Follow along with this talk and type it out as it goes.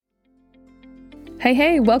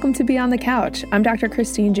Hey, welcome to Beyond the Couch. I'm Dr.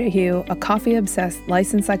 Christine Jehu, a coffee-obsessed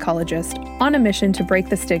licensed psychologist on a mission to break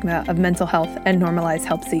the stigma of mental health and normalize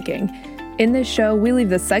help seeking. In this show, we leave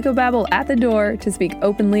the psychobabble at the door to speak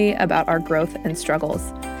openly about our growth and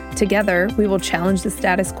struggles. Together, we will challenge the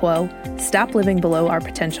status quo, stop living below our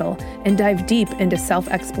potential, and dive deep into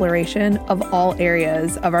self-exploration of all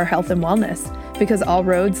areas of our health and wellness, because all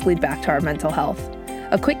roads lead back to our mental health.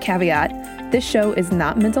 A quick caveat, this show is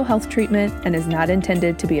not mental health treatment and is not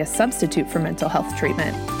intended to be a substitute for mental health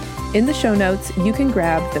treatment. In the show notes, you can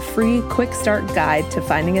grab the free Quick Start Guide to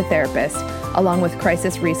Finding a Therapist, along with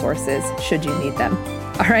crisis resources should you need them.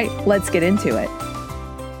 All right, let's get into it.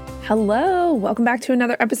 Hello, welcome back to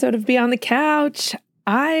another episode of Beyond the Couch.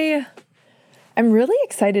 I'm really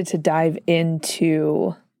excited to dive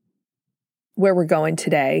into where we're going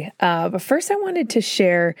today. But first I wanted to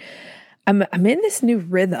share, I'm in this new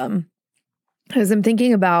rhythm as I'm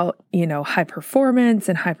thinking about, high performance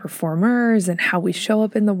and high performers and how we show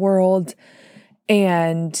up in the world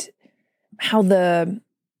and how the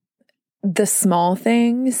small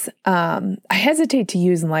things, I hesitate to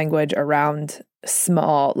use language around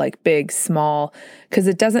small, like big, small, because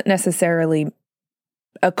it doesn't necessarily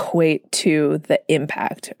equate to the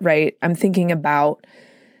impact, right? I'm thinking about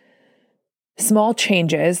small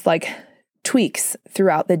changes, like tweaks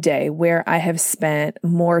throughout the day where I have spent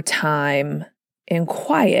more time in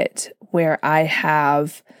quiet, where I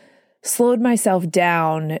have slowed myself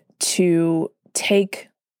down to take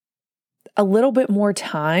a little bit more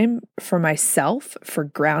time for myself, for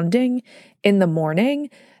grounding in the morning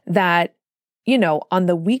that, on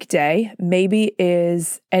the weekday, maybe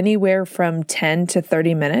is anywhere from 10 to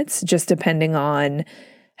 30 minutes, just depending on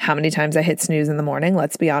how many times I hit snooze in the morning,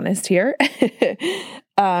 let's be honest here,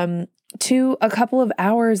 to a couple of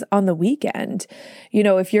hours on the weekend.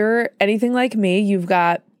 If you're anything like me, you've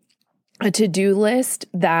got a to-do list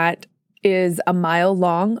that is a mile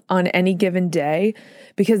long on any given day,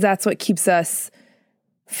 because that's what keeps us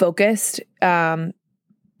focused,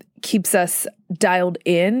 keeps us dialed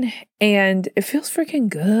in, and it feels freaking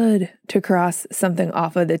good to cross something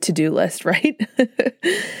off of the to-do list, right?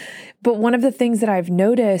 But one of the things that I've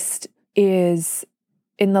noticed is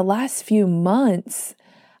in the last few months,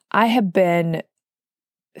 I have been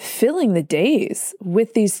filling the days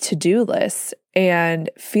with these to-do lists and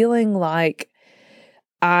feeling like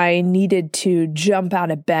I needed to jump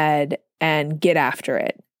out of bed and get after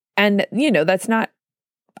it. And, that's not,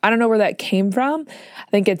 I don't know where that came from.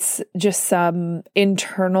 I think it's just some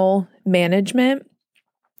internal management.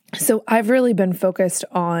 So I've really been focused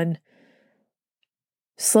on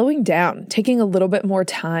slowing down, taking a little bit more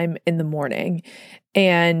time in the morning.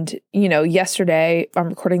 And, yesterday, I'm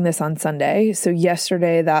recording this on Sunday. So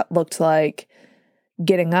yesterday that looked like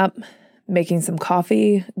getting up, making some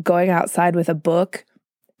coffee, going outside with a book,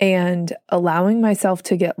 and allowing myself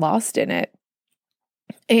to get lost in it.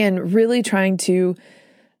 And really trying to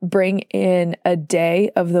bring in a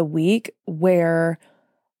day of the week where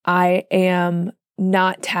I am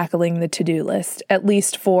not tackling the to-do list, at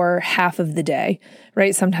least for half of the day,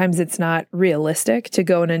 right? Sometimes it's not realistic to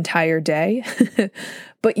go an entire day.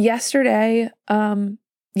 But yesterday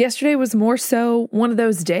was more so one of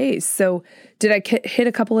those days. So did I hit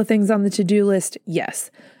a couple of things on the to-do list?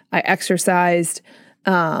 Yes. I exercised,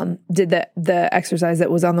 did the exercise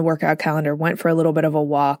that was on the workout calendar, went for a little bit of a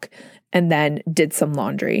walk, and then did some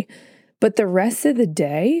laundry. But the rest of the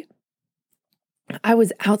day, I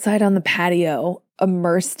was outside on the patio,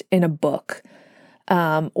 immersed in a book,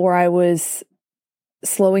 or I was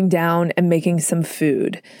slowing down and making some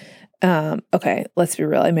food. Okay, let's be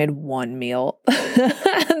real. I made one meal.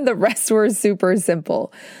 The rest were super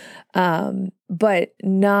simple, but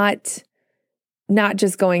not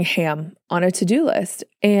just going ham on a to-do list.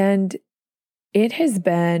 And it has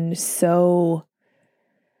been so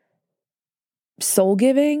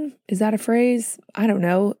soul-giving. Is that a phrase? I don't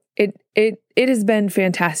know. It has been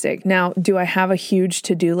fantastic. Now, do I have a huge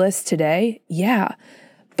to-do list today? Yeah,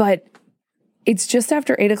 but it's just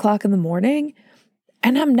after 8 o'clock in the morning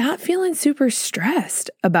and I'm not feeling super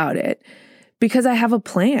stressed about it because I have a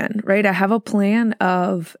plan, right? I have a plan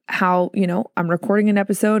of how, I'm recording an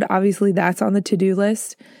episode. Obviously that's on the to-do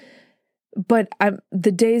list, but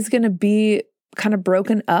the day's going to be kind of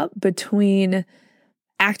broken up between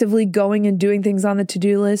actively going and doing things on the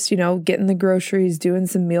to-do list, getting the groceries, doing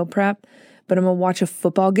some meal prep, but I'm going to watch a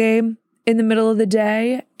football game in the middle of the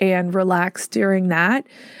day and relax during that.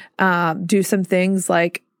 Do some things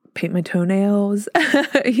like paint my toenails,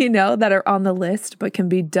 that are on the list, but can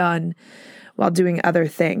be done while doing other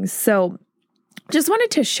things. So just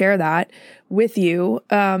wanted to share that with you.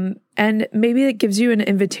 And maybe it gives you an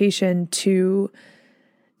invitation to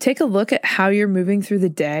take a look at how you're moving through the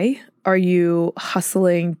day. Are you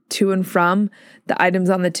hustling to and from the items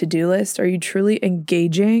on the to-do list? Are you truly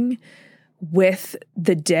engaging with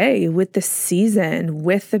the day, with the season,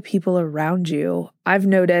 with the people around you? I've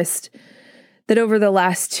noticed that over the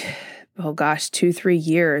last, 2-3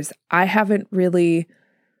 years, I haven't really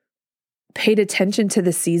paid attention to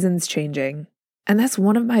the seasons changing. And that's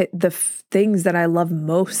one of the things that I love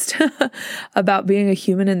most about being a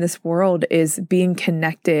human in this world is being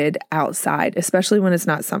connected outside, especially when it's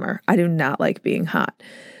not summer. I do not like being hot.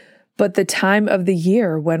 But the time of the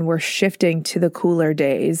year when we're shifting to the cooler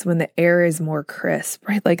days, when the air is more crisp,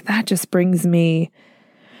 right? Like that just brings me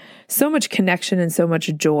so much connection and so much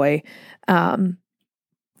joy.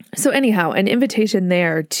 So anyhow, an invitation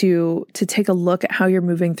there to take a look at how you're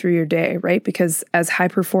moving through your day, right? Because as high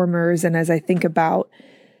performers and as I think about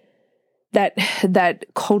that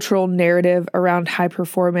cultural narrative around high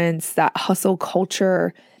performance, that hustle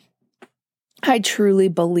culture, I truly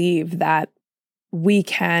believe that we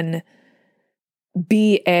can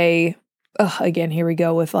be again, here we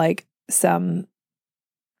go with like some,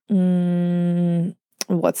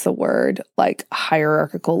 what's the word? Like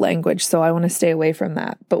hierarchical language. So I want to stay away from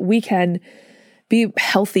that. But we can be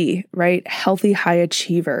healthy, right? Healthy high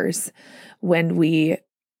achievers when we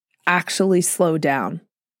actually slow down,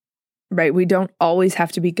 right? We don't always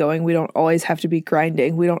have to be going. We don't always have to be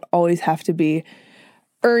grinding. We don't always have to be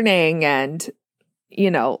earning and,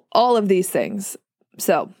 all of these things.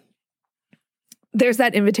 So there's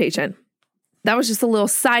that invitation. That was just a little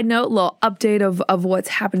side note, little update of what's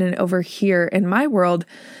happening over here in my world.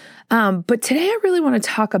 But today I really want to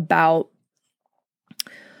talk about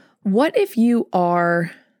but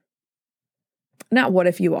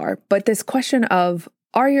this question of,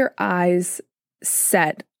 are your eyes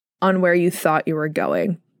set on where you thought you were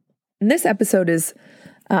going? And this episode is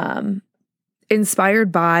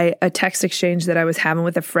inspired by a text exchange that I was having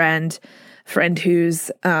with a friend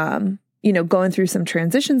who's going through some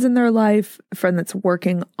transitions in their life, a friend that's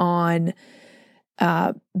working on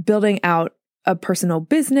building out a personal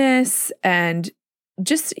business and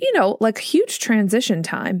just, like huge transition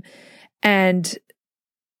time. And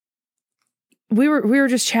we were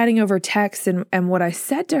just chatting over text and what I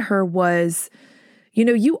said to her was,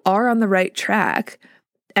 you are on the right track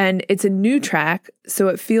and it's a new track, so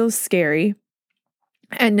it feels scary.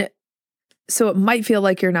 And so it might feel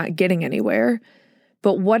like you're not getting anywhere.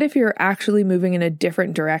 But what if you're actually moving in a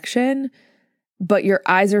different direction, but your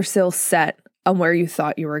eyes are still set on where you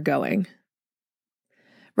thought you were going?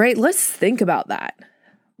 Right? Let's think about that.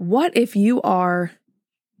 What if you are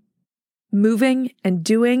moving and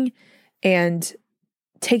doing and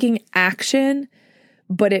taking action,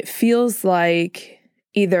 but it feels like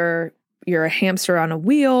either you're a hamster on a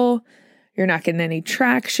wheel, you're not getting any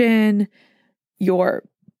traction, you're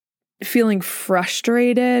feeling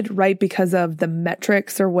frustrated, right? Because of the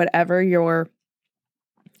metrics or whatever you're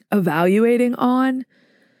evaluating on.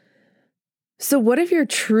 So what if you're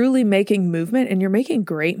truly making movement and you're making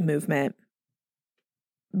great movement,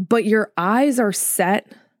 but your eyes are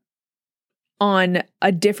set on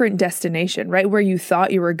a different destination, right? Where you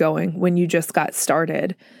thought you were going when you just got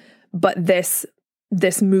started. But this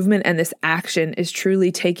movement and this action is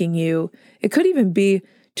truly taking you, it could even be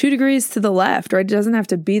 2 degrees to the left, right? It doesn't have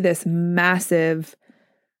to be this massive,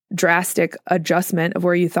 drastic adjustment of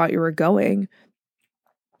where you thought you were going.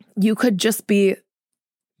 You could just be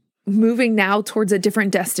moving now towards a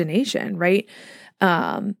different destination, right?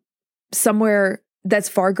 Somewhere that's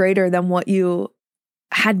far greater than what you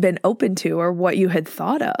had been open to or what you had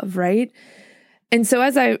thought of, right? And so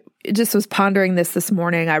as I just was pondering this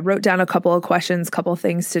morning, I wrote down a couple of questions, couple of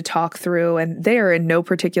things to talk through, and they are in no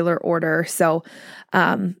particular order. So,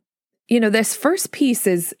 this first piece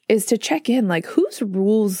is to check in, like, whose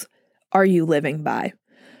rules are you living by,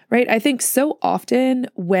 right? I think so often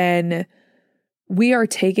when we are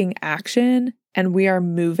taking action and we are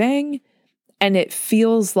moving and it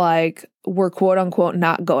feels like we're quote unquote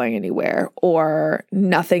not going anywhere or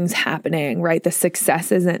nothing's happening, right? The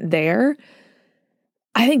success isn't there.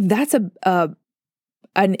 I think that's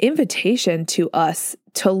an invitation to us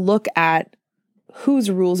to look at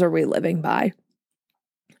whose rules are we living by.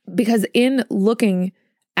 Because in looking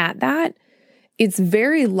at that, it's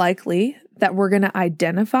very likely that we're going to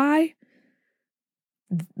identify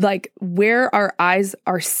like where our eyes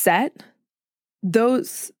are set.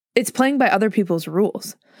 It's playing by other people's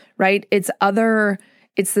rules, right? It's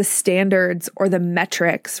the standards or the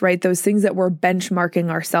metrics, right? Those things that we're benchmarking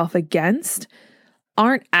ourselves against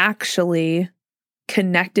aren't actually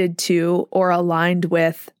connected to or aligned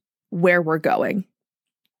with where we're going.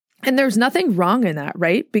 And there's nothing wrong in that,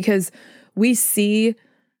 right? Because we see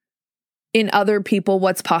in other people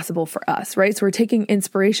what's possible for us, right? So we're taking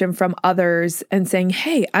inspiration from others and saying,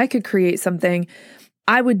 hey, I could create something.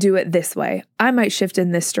 I would do it this way. I might shift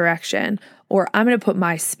in this direction, or I'm going to put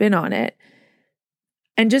my spin on it.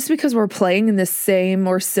 And just because we're playing in the same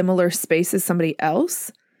or similar space as somebody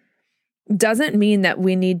else doesn't mean that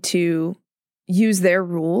we need to use their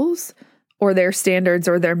rules or their standards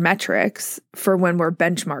or their metrics for when we're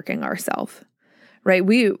benchmarking ourselves, right?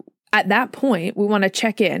 At that point, we want to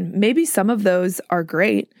check in. Maybe some of those are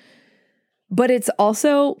great, but it's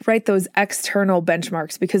also, right, those external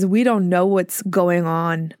benchmarks, because we don't know what's going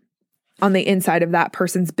on the inside of that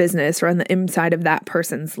person's business or on the inside of that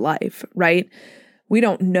person's life, right? We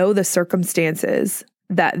don't know the circumstances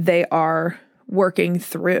that they are working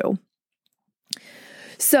through.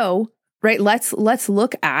 So, right, let's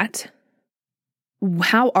look at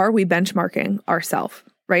how are we benchmarking ourselves,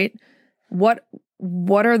 right? What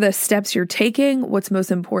are the steps you're taking? What's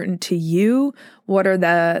most important to you? What are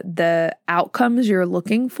the outcomes you're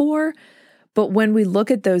looking for? But when we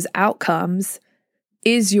look at those outcomes,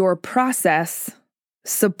 is your process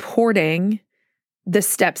supporting the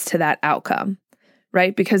steps to that outcome,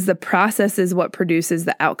 right? Because the process is what produces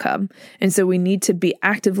the outcome. And so we need to be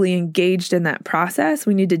actively engaged in that process.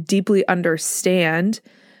 We need to deeply understand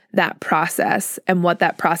that process and what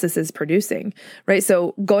that process is producing, right?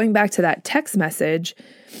 So going back to that text message,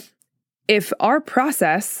 if our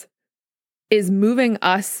process is moving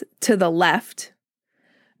us to the left,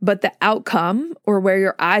 but the outcome or where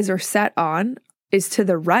your eyes are set on is to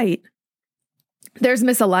the right, there's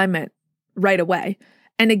misalignment right away.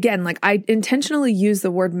 And again, like I intentionally use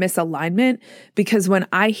the word misalignment because when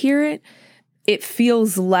I hear it, it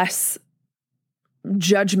feels less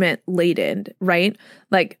judgment laden, right?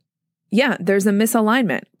 Like, yeah, there's a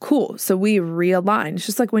misalignment. Cool. So we realign. It's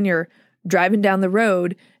just like when you're driving down the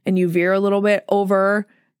road and you veer a little bit over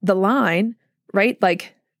the line, right?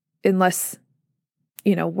 Like, unless,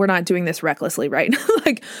 we're not doing this recklessly, right?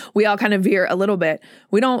 Like we all kind of veer a little bit.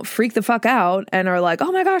 We don't freak the fuck out and are like,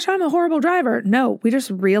 oh my gosh, I'm a horrible driver. No, we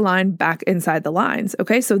just realign back inside the lines.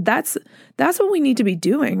 Okay. So that's what we need to be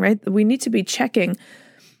doing, right? We need to be checking,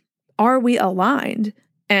 are we aligned?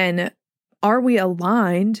 And are we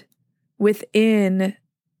aligned within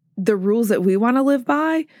the rules that we want to live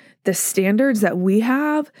by, the standards that we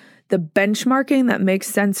have, the benchmarking that makes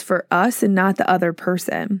sense for us and not the other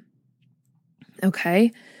person?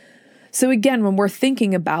 Okay. So again, when we're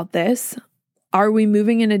thinking about this, are we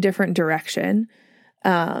moving in a different direction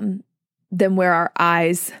than where our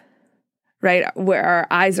eyes, right? Where our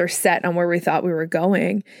eyes are set on where we thought we were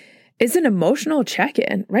going? Is an emotional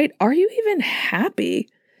check-in, right? Are you even happy?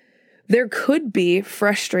 There could be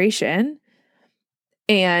frustration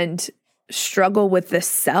and struggle with the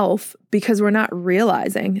self because we're not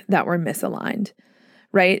realizing that we're misaligned,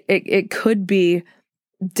 right? It could be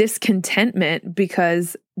discontentment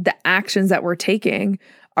because the actions that we're taking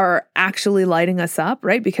are actually lighting us up,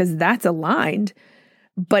 right? Because that's aligned,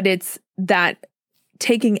 but it's that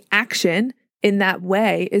taking action in that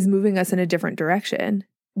way is moving us in a different direction,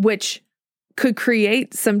 which could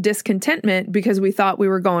create some discontentment because we thought we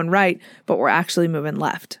were going right, but we're actually moving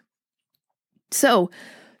left. So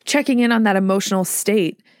checking in on that emotional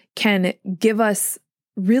state can give us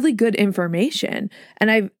really good information.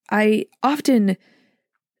 And I often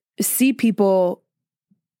see people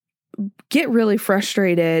get really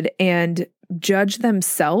frustrated and judge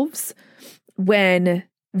themselves when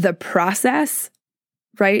the process,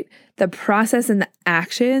 right? The process and the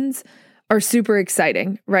actions are super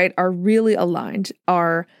exciting, right? Are really aligned,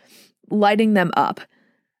 are lighting them up,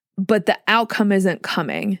 but the outcome isn't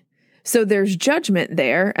coming. So there's judgment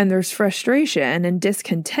there and there's frustration and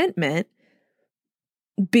discontentment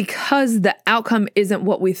because the outcome isn't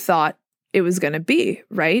what we thought it was going to be,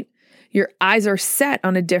 right? Your eyes are set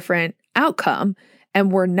on a different outcome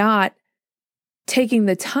and we're not taking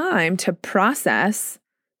the time to process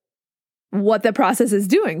what the process is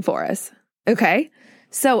doing for us. Okay.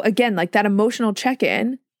 So again, like that emotional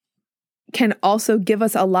check-in can also give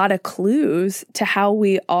us a lot of clues to how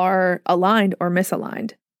we are aligned or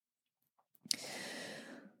misaligned.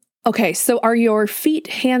 Okay. So are your feet,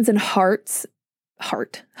 hands, and hearts?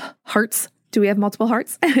 Do we have multiple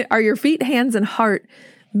hearts? Are your feet, hands, and heart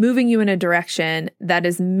moving you in a direction that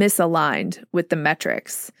is misaligned with the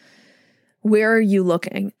metrics? Where are you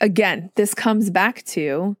looking? Again, this comes back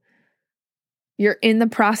to you're in the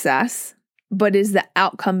process, but is the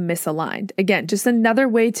outcome misaligned? Again, just another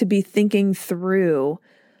way to be thinking through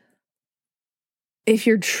if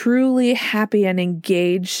you're truly happy and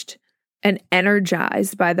engaged and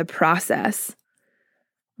energized by the process,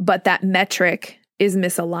 but that metric is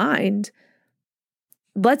misaligned,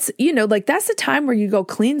 that's the time where you go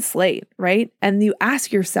clean slate, right? And you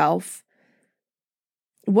ask yourself,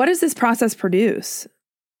 what does this process produce,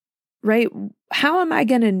 right? How am I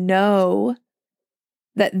going to know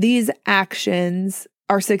that these actions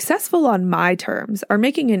are successful on my terms, are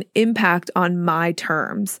making an impact on my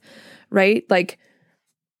terms, right? Like,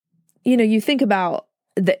 you think about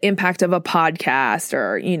the impact of a podcast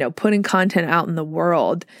or, putting content out in the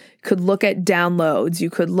world. Could look at downloads, you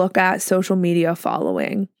could look at social media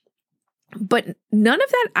following, but none of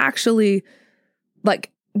that actually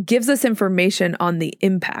gives us information on the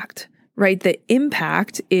impact, right? The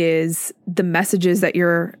impact is the messages that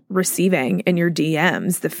you're receiving in your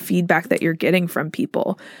DMs, the feedback that you're getting from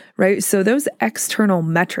people, right? So those external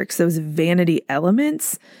metrics, those vanity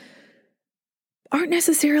elements aren't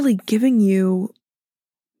necessarily giving you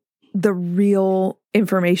the real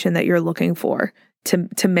information that you're looking for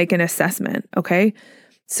to make an assessment, okay?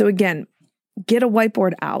 So again, get a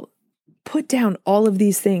whiteboard out. Put down all of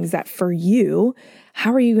these things that for you,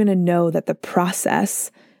 how are you going to know that the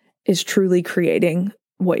process is truly creating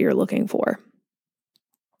what you're looking for?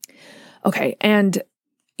 Okay, and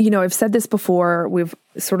I've said this before, we've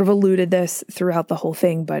sort of alluded this throughout the whole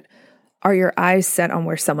thing, but are your eyes set on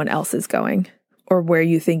where someone else is going or where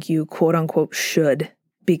you think you quote unquote should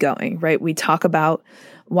be going, right? We talk about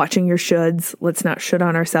watching your shoulds. Let's not should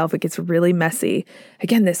on ourselves. It gets really messy.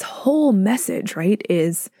 Again, this whole message, right,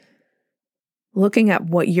 is looking at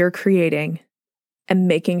what you're creating and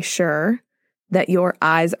making sure that your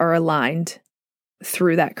eyes are aligned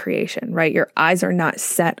through that creation, right? Your eyes are not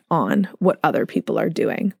set on what other people are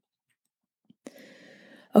doing.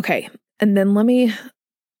 Okay, and then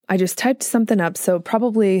I just typed something up, so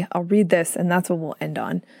probably I'll read this and that's what we'll end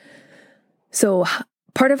on. So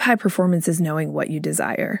part of high performance is knowing what you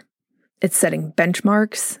desire. It's setting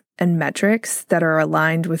benchmarks and metrics that are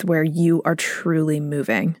aligned with where you are truly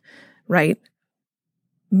moving, right?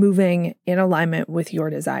 Moving in alignment with your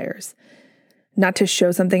desires. Not to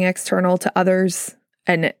show something external to others,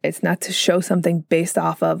 and it's not to show something based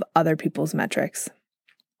off of other people's metrics.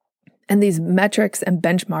 And these metrics and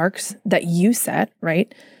benchmarks that you set,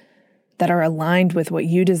 right, that are aligned with what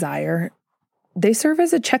you desire, they serve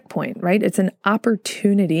as a checkpoint, right? It's an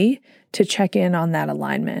opportunity to check in on that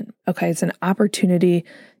alignment. Okay, it's an opportunity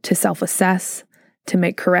to self-assess, to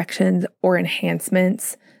make corrections or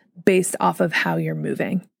enhancements based off of how you're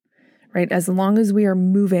moving, right? As long as we are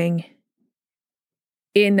moving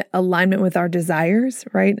in alignment with our desires,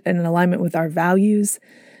 right? And in alignment with our values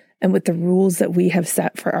and with the rules that we have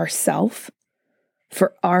set for ourselves,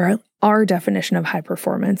 for our definition of high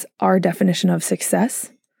performance, our definition of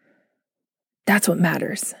success, that's what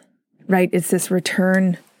matters, right? It's this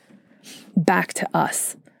return back to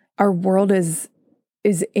us. Our world is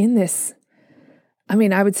in this, I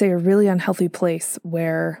would say a really unhealthy place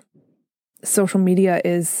where social media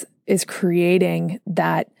is creating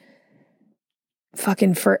that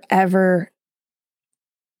fucking forever,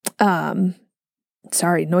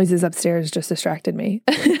 sorry, noises upstairs just distracted me.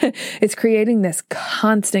 It's creating this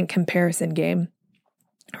constant comparison game,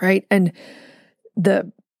 right? And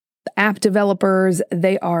the app developers,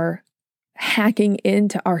 they are hacking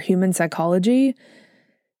into our human psychology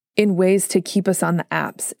in ways to keep us on the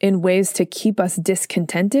apps, in ways to keep us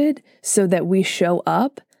discontented so that we show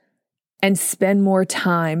up and spend more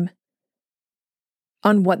time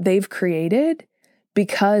on what they've created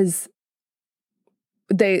because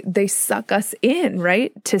they suck us in,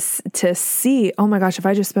 right? To see, oh my gosh, if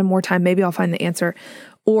I just spend more time, maybe I'll find the answer.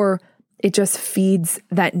 Or it just feeds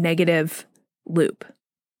that negative loop.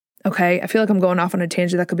 Okay, I feel like I'm going off on a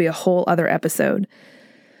tangent. That could be a whole other episode.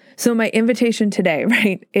 So my invitation today,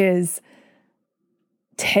 right, is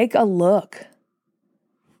take a look.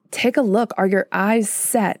 Take a look. Are your eyes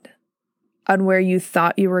set on where you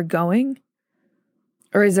thought you were going?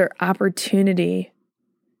 Or is there opportunity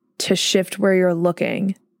to shift where you're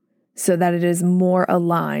looking so that it is more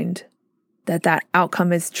aligned, that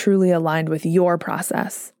outcome is truly aligned with your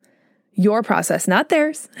process, not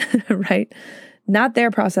theirs, right? Not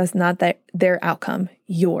their process, not their outcome,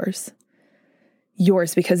 yours,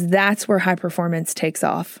 because that's where high performance takes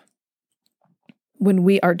off. When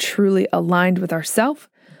we are truly aligned with ourselves,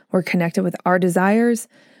 we're connected with our desires,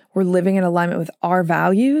 we're living in alignment with our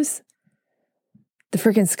values, the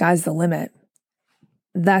freaking sky's the limit.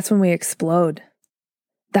 That's when we explode.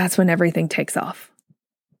 That's when everything takes off.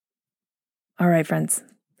 All right, friends,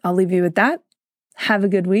 I'll leave you with that. Have a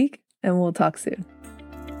good week, and we'll talk soon.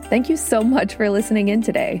 Thank you so much for listening in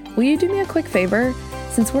today. Will you do me a quick favor?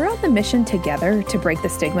 Since we're on the mission together to break the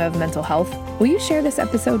stigma of mental health, will you share this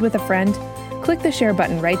episode with a friend? Click the share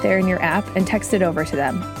button right there in your app and text it over to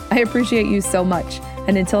them. I appreciate you so much.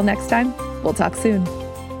 And until next time, we'll talk soon.